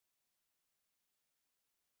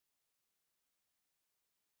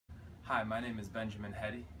Hi, my name is Benjamin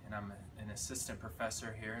Heddy, and I'm an assistant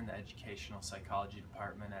professor here in the Educational Psychology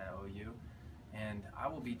Department at OU. And I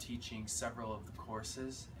will be teaching several of the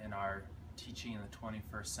courses in our Teaching in the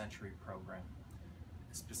 21st Century program.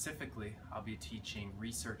 Specifically, I'll be teaching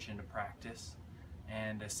Research into Practice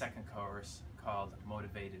and a second course called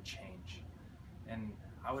Motivated Change. And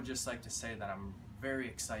I would just like to say that I'm very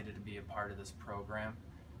excited to be a part of this program.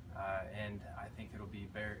 And I think it'll be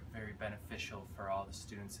very, very beneficial for all the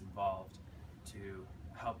students involved to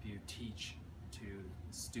help you teach to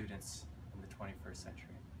students in the 21st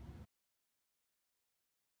century.